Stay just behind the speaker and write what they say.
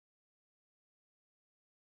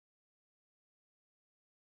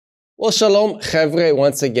Well, shalom chevre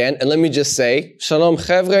once again, and let me just say, shalom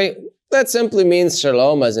chevre, that simply means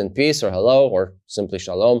shalom as in peace or hello or simply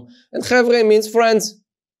shalom, and chevre means friends.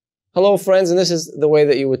 Hello friends, and this is the way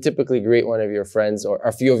that you would typically greet one of your friends, or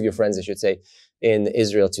a few of your friends I should say, in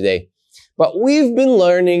Israel today. But we've been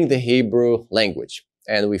learning the Hebrew language,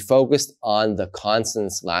 and we focused on the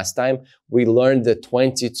consonants last time. We learned the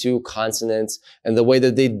 22 consonants and the way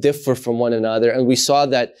that they differ from one another. And we saw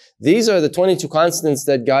that these are the 22 consonants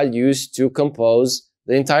that God used to compose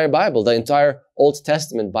the entire Bible, the entire Old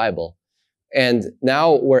Testament Bible. And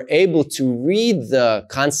now we're able to read the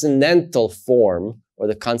consonantal form or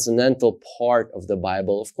the consonantal part of the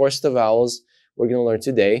Bible. Of course, the vowels we're going to learn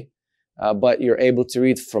today, but you're able to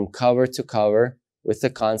read from cover to cover with the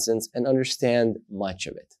consonants and understand much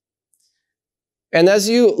of it. And as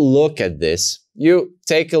you look at this, you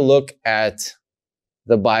take a look at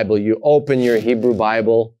the Bible. You open your Hebrew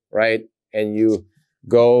Bible, right? And you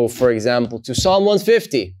go, for example, to Psalm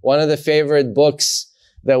 150, one of the favorite books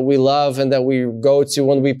that we love and that we go to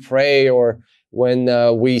when we pray or when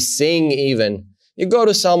we sing even. You go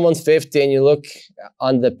to Psalm 150 and you look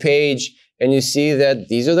on the page and you see that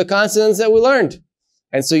these are the consonants that we learned.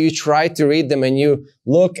 And so you try to read them and you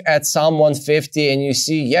look at Psalm 150 and you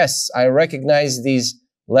see, yes, I recognize these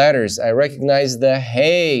letters. I recognize the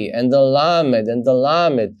Hey and the Lamed and the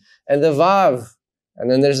Lamed and the Vav.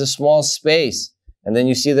 And then there's a small space. And then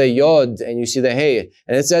you see the Yod and you see the Hey.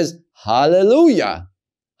 And it says, Hallelujah.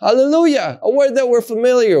 Hallelujah. A word that we're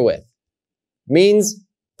familiar with. Means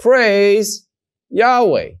praise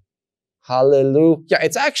Yahweh. Hallelujah.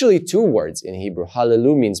 It's actually two words in Hebrew.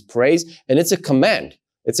 Hallelujah means praise, and it's a command.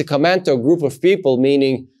 It's a command to a group of people,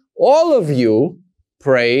 meaning all of you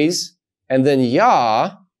praise, and then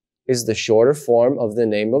Yah is the shorter form of the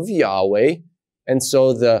name of Yahweh. And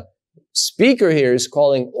so the speaker here is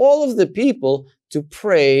calling all of the people to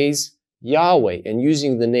praise Yahweh and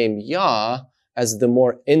using the name Yah as the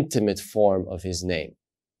more intimate form of his name.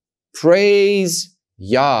 Praise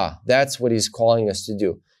Yah. That's what he's calling us to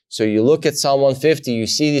do. So you look at Psalm 150, you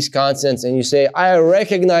see these consonants and you say, I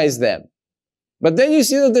recognize them. But then you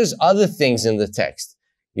see that there's other things in the text.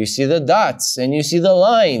 You see the dots and you see the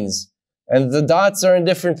lines. And the dots are in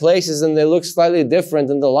different places and they look slightly different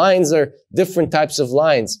and the lines are different types of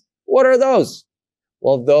lines. What are those?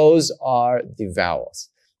 Well, those are the vowels.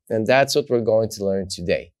 And that's what we're going to learn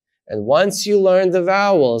today. And once you learn the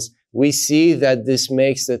vowels, we see that this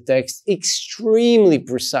makes the text extremely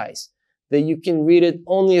precise, that you can read it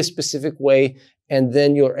only a specific way, and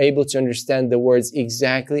then you're able to understand the words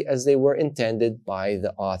exactly as they were intended by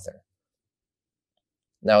the author.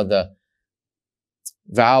 Now, the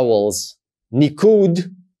vowels,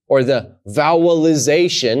 nikud, or the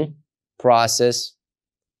vowelization process,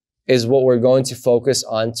 is what we're going to focus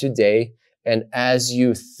on today. And as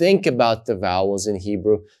you think about the vowels in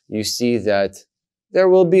Hebrew, you see that there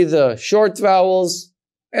will be the short vowels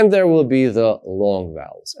and there will be the long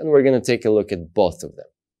vowels. And we're going to take a look at both of them.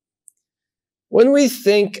 When we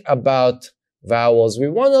think about vowels, we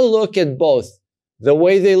want to look at both the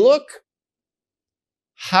way they look,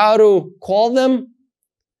 how to call them,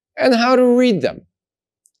 and how to read them,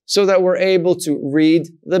 so that we're able to read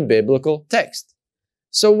the biblical text.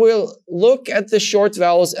 So we'll look at the short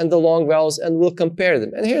vowels and the long vowels and we'll compare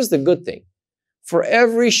them. And here's the good thing. For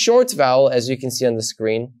every short vowel, as you can see on the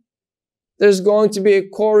screen, there's going to be a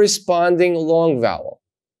corresponding long vowel.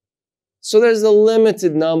 So there's a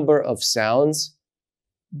limited number of sounds,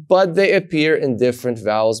 but they appear in different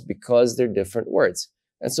vowels because they're different words.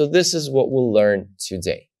 And so this is what we'll learn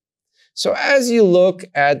today. So as you look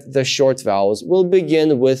at the short vowels, we'll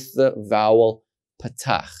begin with the vowel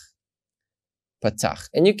patach. Patach.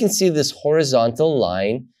 And you can see this horizontal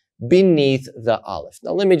line beneath the aleph.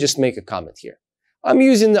 Now let me just make a comment here. I'm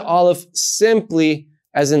using the aleph simply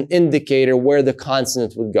as an indicator where the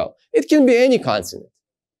consonant would go. It can be any consonant.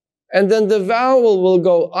 And then the vowel will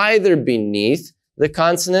go either beneath the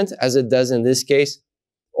consonant, as it does in this case,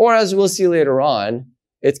 or as we'll see later on,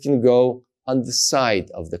 it can go on the side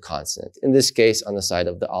of the consonant. In this case, on the side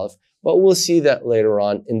of the aleph. But we'll see that later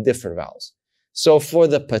on in different vowels. So for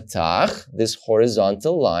the patach, this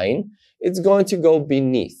horizontal line, it's going to go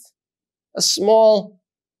beneath. A small,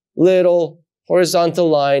 little horizontal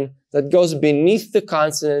line that goes beneath the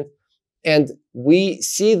consonant, and we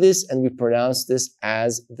see this and we pronounce this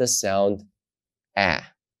as the sound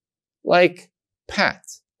ah, like pat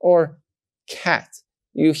or cat.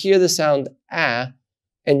 You hear the sound ah,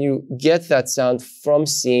 and you get that sound from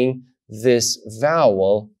seeing this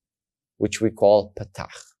vowel, which we call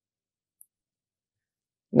patach.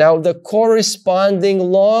 Now, the corresponding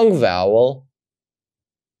long vowel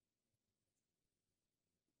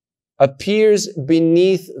appears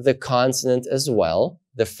beneath the consonant as well.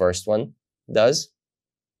 The first one does.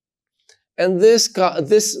 And this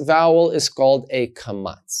vowel is called a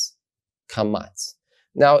kamatz. Kamatz.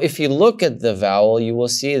 Now, if you look at the vowel, you will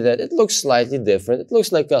see that it looks slightly different. It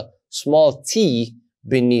looks like a small T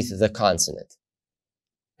beneath the consonant.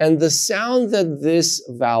 And the sound that this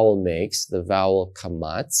vowel makes, the vowel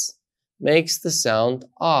kamatz, makes the sound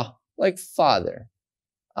ah, like father.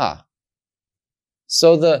 Ah.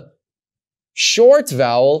 So the short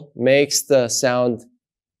vowel makes the sound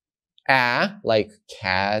ah, like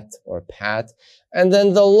cat or pat. And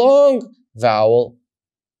then the long vowel,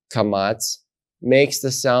 kamatz, makes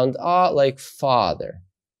the sound ah, like father.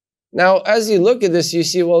 Now, as you look at this, you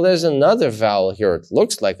see, well, there's another vowel here. It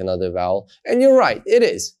looks like another vowel. And you're right, it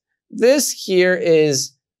is. This here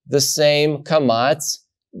is the same kamatz,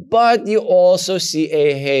 but you also see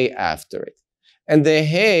a hey after it. And the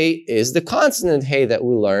hey is the consonant hey that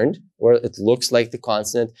we learned, where it looks like the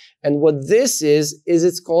consonant. And what this is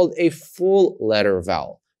it's called a full letter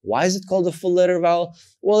vowel. Why is it called a full letter vowel?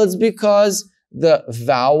 Well, it's because the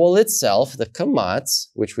vowel itself, the kamatz,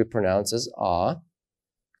 which we pronounce as ah,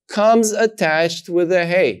 comes attached with a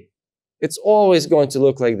hey. It's always going to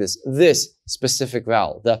look like this specific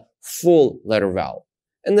vowel, the full letter vowel.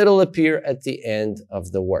 And it'll appear at the end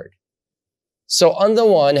of the word. So on the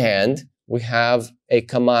one hand, we have a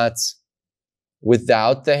kamatz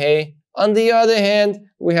without the hey. On the other hand,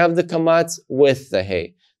 we have the kamatz with the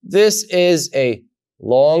hey. This is a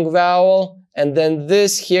long vowel, and then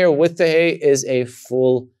this here with the hey is a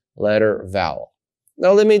full letter vowel.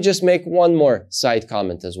 Now let me just make one more side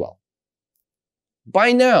comment as well.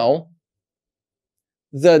 By now,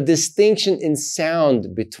 the distinction in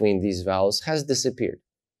sound between these vowels has disappeared.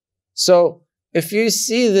 So if you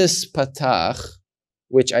see this patach,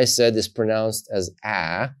 which I said is pronounced as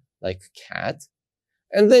ah, like cat,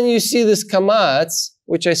 and then you see this kamatz,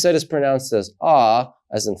 which I said is pronounced as ah,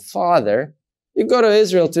 as in father, you go to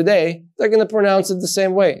Israel today, they're going to pronounce it the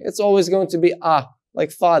same way. It's always going to be ah,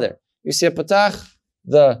 like father. You see a patach,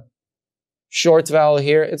 the short vowel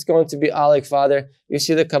here, it's going to be ah, like father. You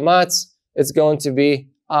see the kamatz, it's going to be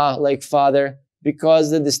ah, like father,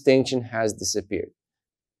 because the distinction has disappeared.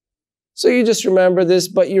 So you just remember this,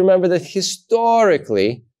 but you remember that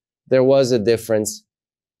historically, there was a difference.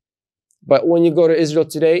 But when you go to Israel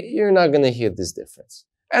today, you're not going to hear this difference.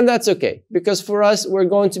 And that's okay, because for us, we're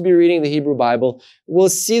going to be reading the Hebrew Bible. We'll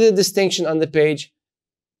see the distinction on the page.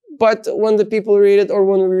 But when the people read it, or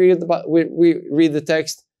when we read the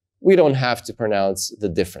text, we don't have to pronounce the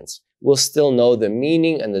difference. We'll still know the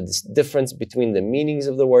meaning and the difference between the meanings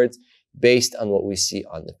of the words based on what we see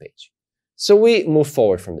on the page. So we move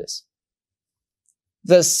forward from this.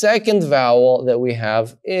 The second vowel that we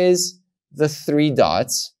have is the 3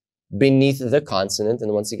 dots beneath the consonant.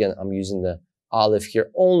 And once again, I'm using the aleph here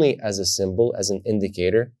only as a symbol, as an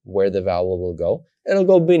indicator where the vowel will go. It'll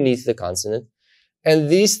go beneath the consonant. And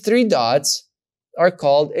these 3 dots are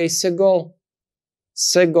called a segol.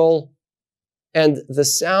 Segol. And the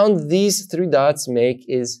sound these 3 dots make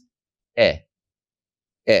is eh.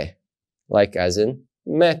 Eh. Like as in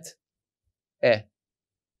met. Eh.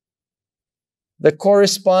 The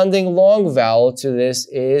corresponding long vowel to this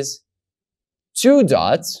is 2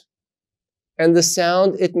 dots. And the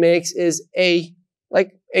sound it makes is a,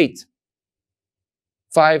 like 8.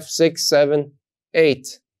 5, 6, 7,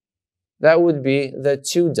 8. That would be the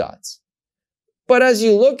 2 dots. But as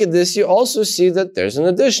you look at this, you also see that there's an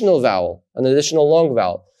additional vowel, an additional long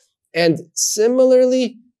vowel. And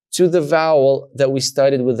similarly to the vowel that we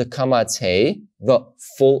studied with the kamatz hey, the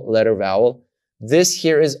full letter vowel, this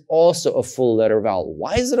here is also a full letter vowel.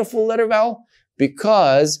 Why is it a full letter vowel?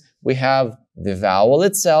 Because we have the vowel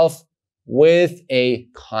itself with a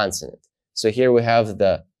consonant. So here we have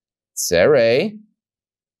the tsere,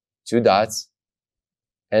 2 dots,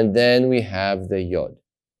 and then we have the yod,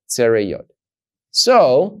 tsere yod.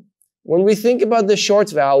 So when we think about the short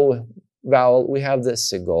vowel, we have the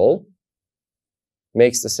segol,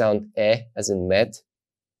 makes the sound eh, as in met.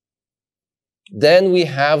 Then we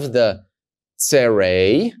have the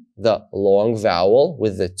tsere, the long vowel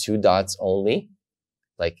with the 2 dots only,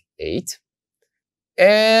 like 8.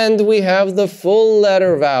 And we have the full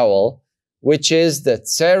letter vowel, which is the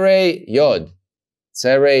tsere yod.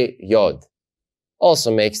 Tsere yod.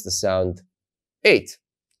 Also makes the sound 8,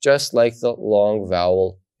 just like the long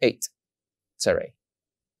vowel 8. Tsere.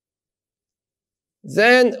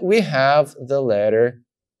 Then we have the letter,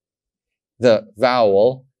 the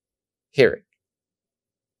vowel hirik.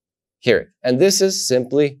 Hirik. And this is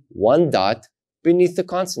simply 1 dot beneath the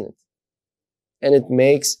consonant. And it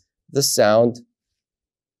makes the sound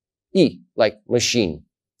E, like machine.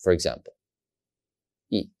 for example.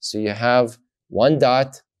 E. So you have one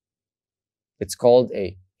dot. It's called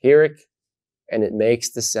a hirik, and it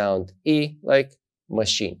makes the sound E, like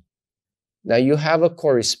machine. Now you have a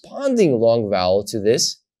corresponding long vowel to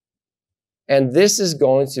this, and this is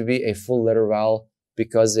going to be a full letter vowel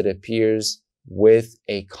because it appears with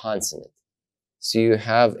a consonant. So you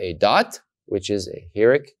have a dot, which is a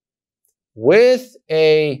hirik, with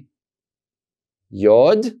a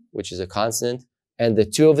yod, which is a consonant, and the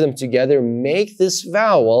two of them together make this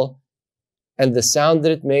vowel, and the sound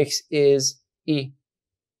that it makes is E,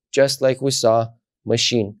 just like we saw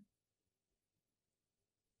machine.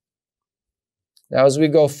 Now as we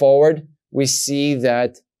go forward, we see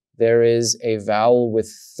that there is a vowel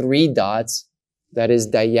with 3 dots that is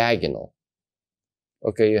diagonal.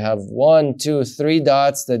 Okay, you have 1, 2, 3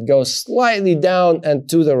 dots that go slightly down and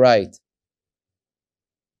to the right.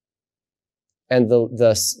 And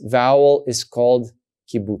the vowel is called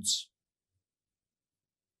kibbutz.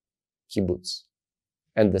 Kibbutz.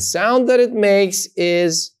 And the sound that it makes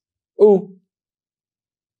is U,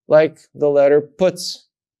 like the letter puts,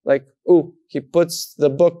 like U. He puts the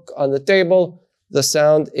book on the table, the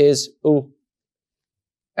sound is U.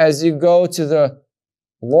 As you go to the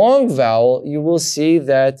long vowel, you will see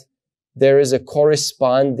that there is a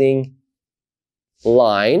corresponding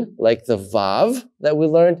line, like the vav that we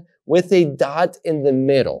learned, with a dot in the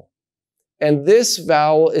middle. And this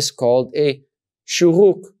vowel is called a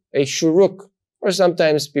shuruk, or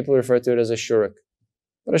sometimes people refer to it as a shuruk,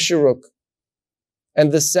 but a shuruk.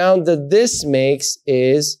 And the sound that this makes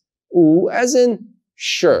is U, as in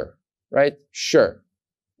sure, right? Sure.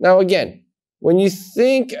 Now again, when you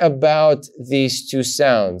think about these two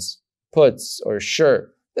sounds, puts or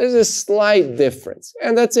sure, there's a slight difference,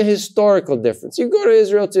 and that's a historical difference. You go to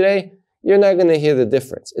Israel today, you're not going to hear the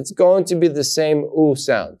difference. It's going to be the same U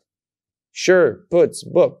sound. Sure, puts,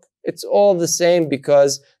 book. It's all the same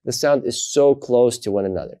because the sound is so close to one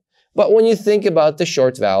another. But when you think about the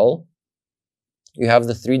short vowel, you have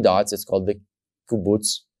the 3 dots, it's called the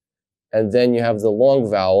kibbutz, and then you have the long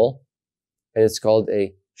vowel, and it's called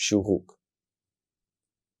a shuruk.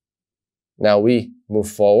 Now we move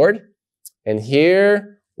forward, and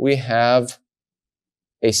here we have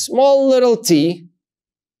a small little t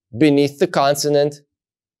beneath the consonant,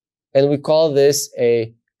 and we call this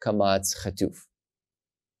a kamatz chatuf.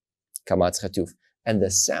 Kamatz chatuf. And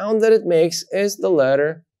the sound that it makes is the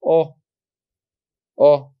letter O.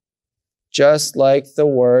 O. Just like the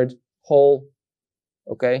word whole.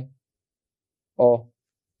 Okay? O.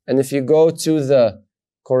 And if you go to the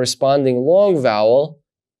corresponding long vowel,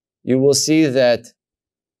 you will see that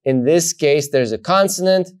in this case there's a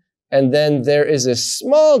consonant, and then there is a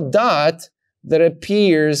small dot that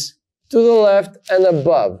appears to the left and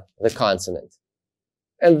above the consonant.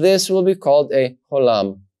 And this will be called a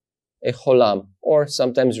holam, or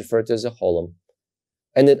sometimes referred to as a holum.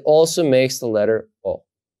 And it also makes the letter O.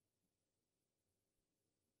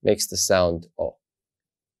 Makes the sound O.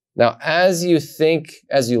 Now, as you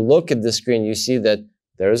look at the screen, you see that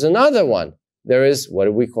there is another one. There is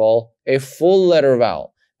what we call a full letter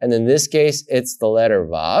vowel. And in this case, it's the letter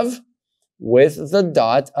Vav with the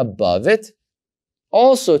dot above it,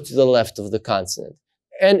 also to the left of the consonant.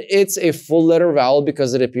 And it's a full letter vowel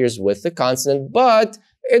because it appears with the consonant, but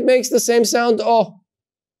it makes the same sound O.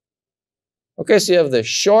 Okay, so you have the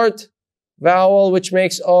short vowel, which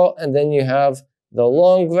makes O, and then you have the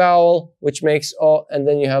long vowel, which makes O, and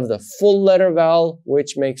then you have the full letter vowel,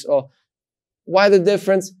 which makes O. Why the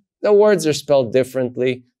difference? The words are spelled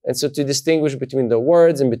differently, and so to distinguish between the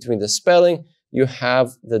words and between the spelling, you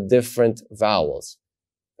have the different vowels.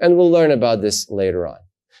 And we'll learn about this later on.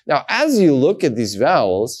 Now, as you look at these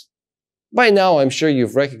vowels, by now I'm sure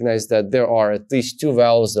you've recognized that there are at least 2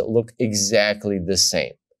 vowels that look exactly the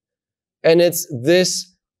same. And it's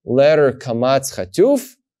this letter kamatz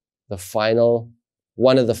chatuf,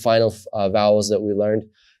 one of the final vowels that we learned,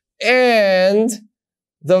 and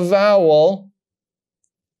the vowel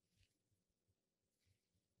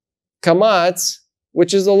kamatz,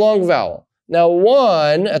 which is a long vowel. Now,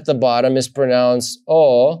 one at the bottom is pronounced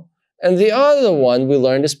O, and the other one we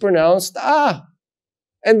learned is pronounced A.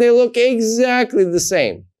 And they look exactly the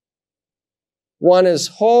same. One is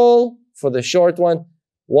whole for the short one.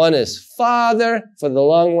 One is father for the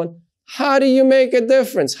long one. How do you make a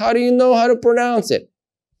difference? How do you know how to pronounce it?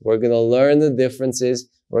 We're going to learn the differences.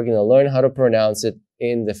 We're going to learn how to pronounce it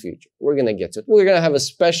in the future. We're going to get to it. We're going to have a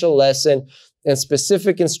special lesson and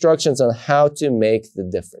specific instructions on how to make the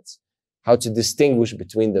difference, how to distinguish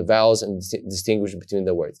between the vowels and distinguish between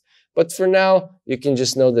the words. But for now, you can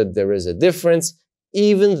just know that there is a difference,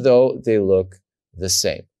 even though they look the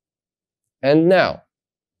same. And now,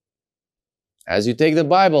 as you take the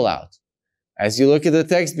Bible out, as you look at the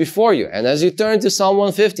text before you, and as you turn to Psalm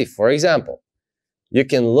 150, for example, you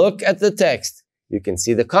can look at the text. You can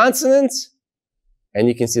see the consonants, and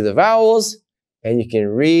you can see the vowels, and you can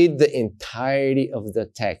read the entirety of the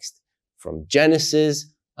text from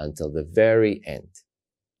Genesis until the very end.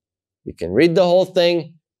 You can read the whole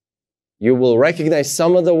thing. You will recognize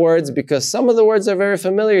some of the words because some of the words are very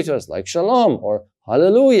familiar to us, like shalom or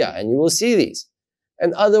hallelujah, and you will see these.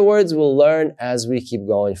 And other words we'll learn as we keep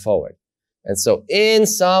going forward. And so in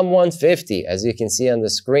Psalm 150, as you can see on the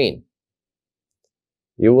screen,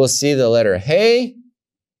 you will see the letter Hey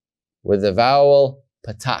with the vowel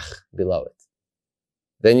patach below it.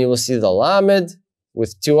 Then you will see the lamed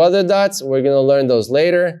with two other dots. We're going to learn those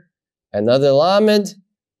later. Another lamed.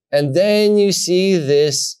 And then you see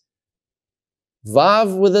this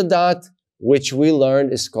vav with a dot, which we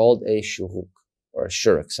learned is called a shuhuk, or a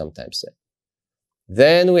shuruk sometimes said.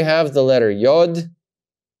 Then we have the letter yod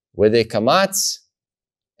with a kamatz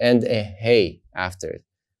and a hey after it.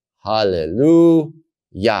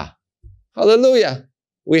 Hallelujah. Hallelujah.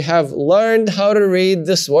 We have learned how to read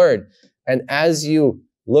this word. And as you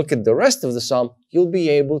look at the rest of the psalm, you'll be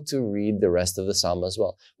able to read the rest of the psalm as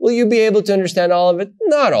well. Will you be able to understand all of it?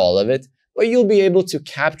 Not all of it, but you'll be able to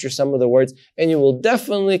capture some of the words, and you will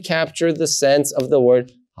definitely capture the sense of the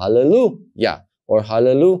word hallelujah, or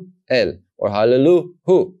hallelu el, or hallelu.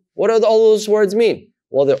 What do all those words mean?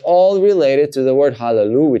 Well, they're all related to the word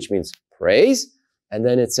hallelu, which means praise. And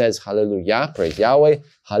then it says hallelujah, praise Yahweh,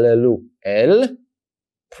 hallelu el,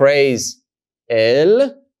 praise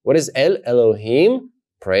El. What is El? Elohim,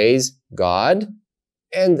 praise God,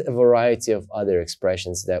 and a variety of other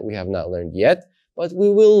expressions that we have not learned yet, but we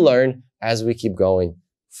will learn as we keep going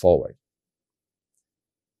forward.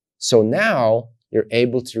 So now you're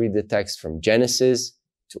able to read the text from Genesis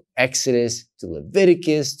to Exodus to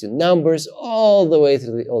Leviticus to Numbers, all the way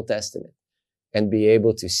through the Old Testament, and be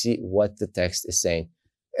able to see what the text is saying.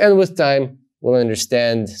 And with time, we'll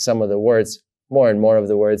understand some of the words, more and more of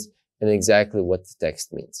the words, and exactly what the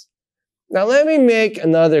text means. Now let me make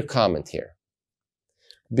another comment here.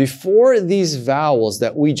 Before these vowels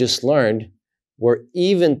that we just learned were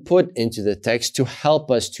even put into the text to help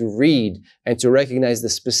us to read and to recognize the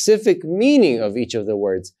specific meaning of each of the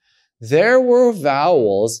words, there were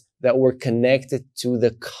vowels that were connected to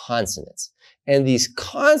the consonants. And these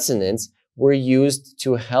consonants were used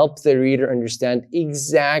to help the reader understand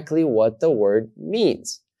exactly what the word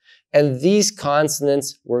means. And these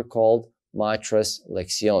consonants were called matras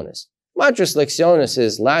lectiones. Matras lectiones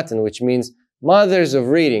is Latin, which means mothers of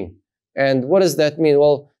reading. And what does that mean?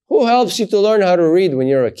 Well, who helps you to learn how to read when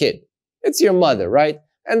you're a kid? It's your mother, right?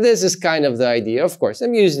 And this is kind of the idea. Of course,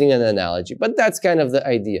 I'm using an analogy, but that's kind of the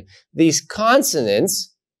idea. These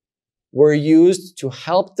consonants were used to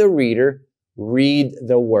help the reader read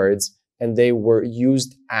the words, and they were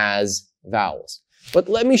used as vowels. But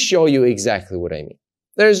let me show you exactly what I mean.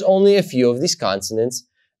 There's only a few of these consonants,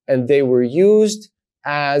 and they were used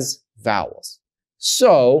as vowels.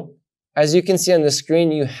 So, as you can see on the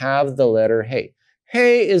screen, you have the letter Hey.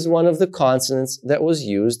 Hey is one of the consonants that was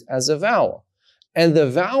used as a vowel. And the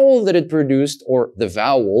vowel that it produced, or the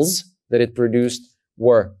vowels that it produced,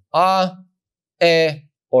 were A, E,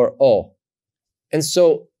 or O. And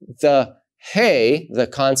so the Hey, the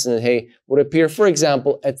consonant Hey, would appear, for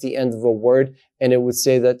example, at the end of a word, and it would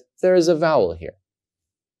say that there is a vowel here.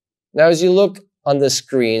 Now, as you look on the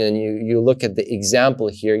screen and you look at the example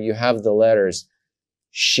here, you have the letters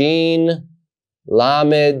Shin,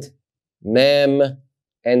 Lamed, Mem,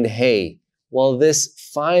 and Hey. Well, this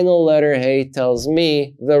final letter Hey tells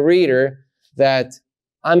me, the reader, that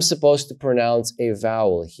I'm supposed to pronounce a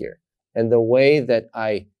vowel here. And the way that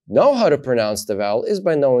I know how to pronounce the vowel is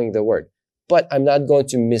by knowing the word. But I'm not going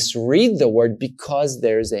to misread the word because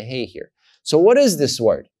there's a Hey here. So what is this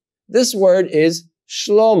word? This word is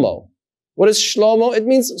Shlomo. What is Shlomo? It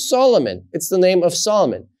means Solomon. It's the name of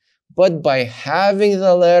Solomon. But by having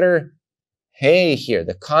the letter Hey here,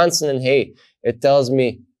 the consonant Hey, it tells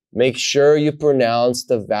me, make sure you pronounce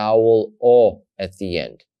the vowel O at the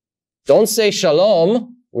end. Don't say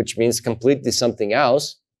Shalom, which means completely something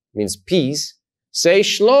else, means peace. Say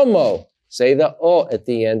Shlomo. Say the O at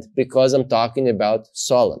the end because I'm talking about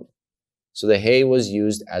Solomon. So the Hey was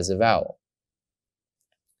used as a vowel.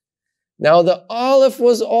 Now the Aleph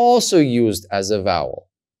was also used as a vowel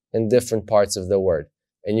in different parts of the word.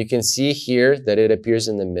 And you can see here that it appears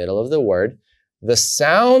in the middle of the word. The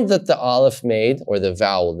sound that the Aleph made, or the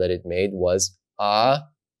vowel that it made, was A,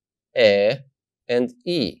 E, and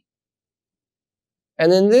E.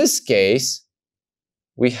 And in this case,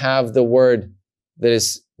 we have the word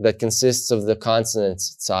that consists of the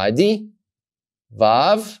consonants Tzadi,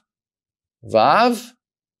 Vav, Vav,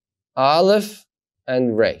 Aleph,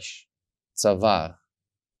 and Resh. Tzavar.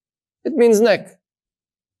 It means neck.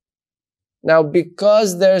 Now,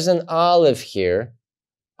 because there's an Aleph here,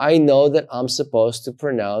 I know that I'm supposed to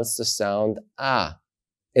pronounce the sound A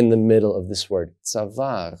in the middle of this word,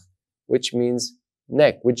 tzavar, which means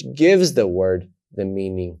neck, which gives the word the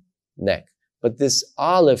meaning neck. But this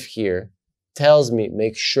Aleph here tells me,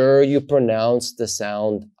 make sure you pronounce the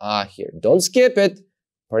sound A here. Don't skip it,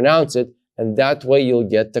 pronounce it, and that way you'll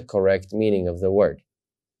get the correct meaning of the word.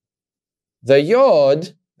 The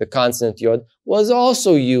Yod, the consonant Yod, was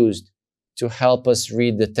also used to help us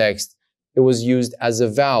read the text. It was used as a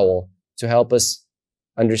vowel to help us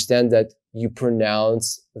understand that you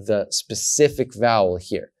pronounce the specific vowel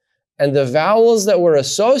here. And the vowels that were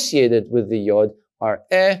associated with the Yod are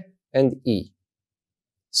E and E.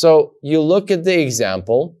 So you look at the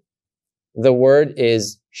example. The word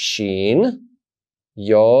is Shin,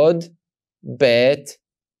 Yod, Bet,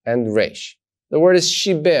 and Resh. The word is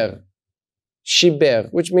Shiber. Shiber,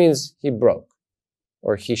 which means he broke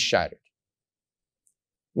or he shattered.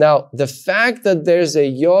 Now, the fact that there's a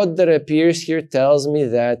Yod that appears here tells me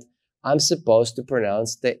that I'm supposed to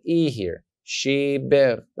pronounce the E here.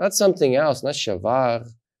 Shiber. Not something else, not shavar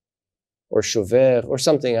or shover or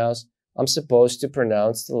something else. I'm supposed to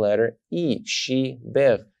pronounce the letter E.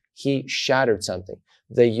 Shiber. He shattered something.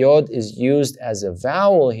 The Yod is used as a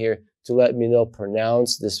vowel here to let me know,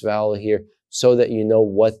 pronounce this vowel here so that you know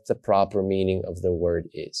what the proper meaning of the word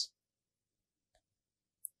is.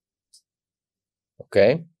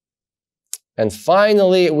 Okay? And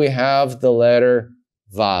finally, we have the letter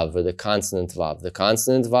Vav, or the consonant Vav. The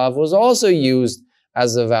consonant Vav was also used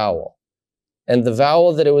as a vowel. And the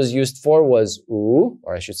vowel that it was used for was U,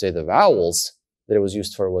 or I should say the vowels that it was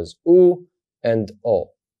used for was U and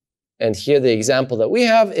O. And here the example that we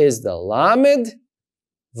have is the Lamed,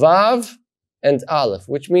 Vav, and Aleph,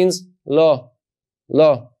 which means lo.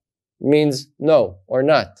 Lo means no or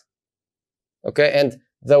not. Okay, and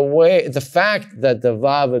the fact that the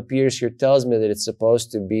Vav appears here tells me that it's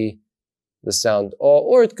supposed to be the sound O,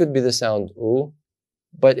 or it could be the sound U,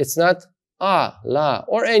 but it's not A, La,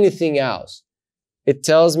 or anything else. It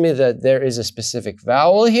tells me that there is a specific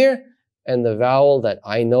vowel here, and the vowel that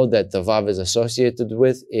I know that the Vav is associated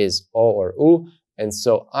with is O or U, and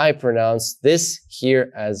so I pronounce this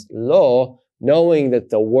here as Lo, knowing that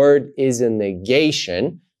the word is a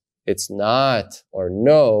negation. It's not or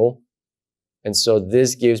no, and so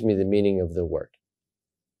this gives me the meaning of the word.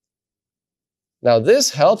 Now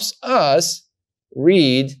this helps us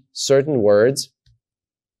read certain words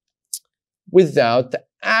without the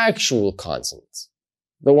actual consonants,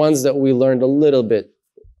 the ones that we learned a little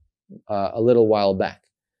while back.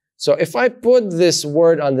 So if I put this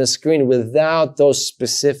word on the screen without those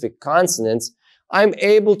specific consonants, I'm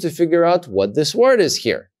able to figure out what this word is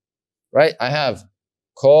here, right? I have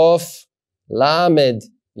Kof, Lamed,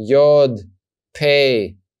 Yod,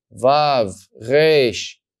 Pei, Vav,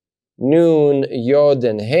 Resh, Nun, Yod,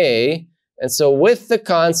 and Hey. And so with the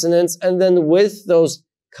consonants and then with those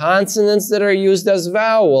consonants that are used as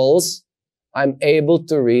vowels, I'm able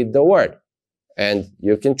to read the word. And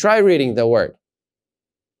you can try reading the word.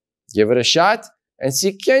 Give it a shot and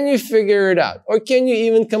see, can you figure it out? Or can you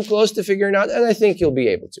even come close to figuring it out? And I think you'll be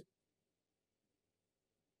able to.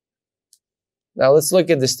 Now let's look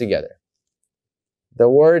at this together. The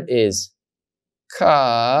word is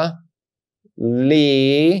Ka,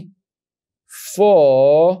 Li,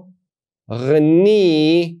 Fo,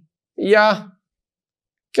 Rni, Ya,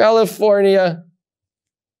 California.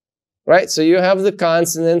 Right? So you have the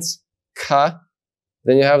consonants Ka,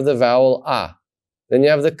 then you have the vowel A, then you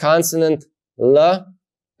have the consonant La,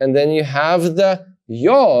 and then you have the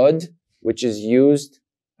Yod, which is used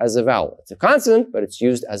as a vowel. It's a consonant, but it's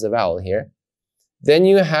used as a vowel here. Then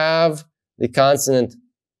you have the consonant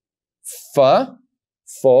Fa,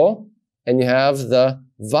 Fo, and you have the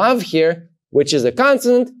Vav here, which is a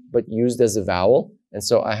consonant, but used as a vowel. And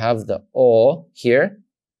so I have the O here.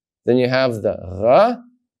 Then you have the Ra,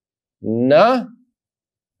 Na,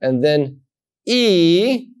 and then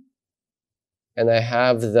E, and I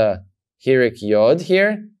have the Hirik Yod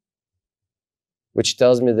here, which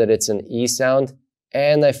tells me that it's an E sound.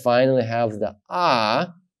 And I finally have the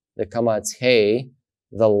A, the Kamatz Hey,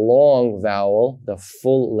 the long vowel, the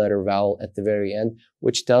full letter vowel at the very end,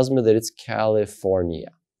 which tells me that it's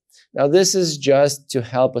California. Now this is just to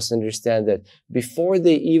help us understand that before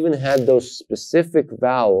they even had those specific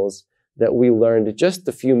vowels that we learned just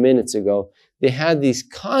a few minutes ago, they had these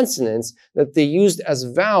consonants that they used as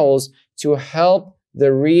vowels to help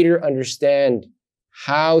the reader understand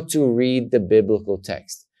how to read the biblical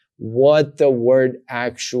text. what the word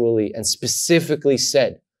actually and specifically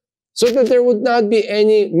said, so that there would not be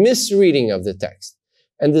any misreading of the text.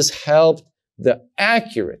 And this helped the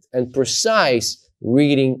accurate and precise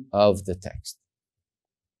reading of the text.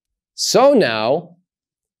 So now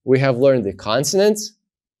we have learned the consonants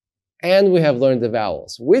and we have learned the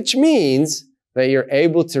vowels, which means that you're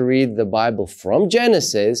able to read the Bible from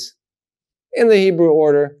Genesis in the Hebrew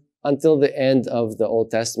order until the end of the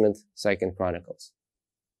Old Testament, 2 Chronicles,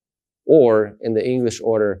 or in the English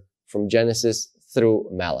order from Genesis through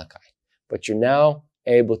Malachi. But you're now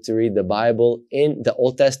able to read the Bible in the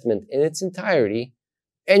Old Testament in its entirety,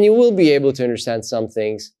 and you will be able to understand some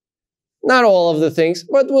things, not all of the things,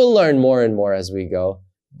 but we'll learn more and more as we go.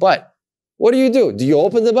 But what do? Do you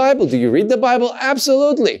open the Bible? Do you read the Bible?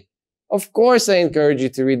 Absolutely. Of course, I encourage you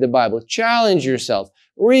to read the Bible. Challenge yourself.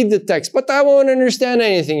 Read the text. But I won't understand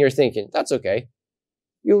anything you're thinking. That's okay.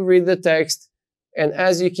 You'll read the text, and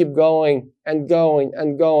as you keep going and going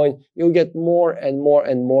and going, you'll get more and more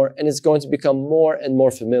and more, and it's going to become more and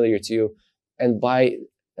more familiar to you. And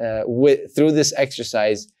through this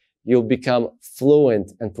exercise, you'll become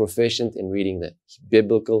fluent and proficient in reading the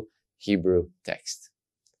biblical Hebrew text.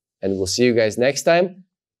 And we'll see you guys next time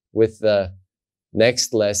with the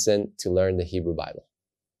next lesson to learn the Hebrew Bible.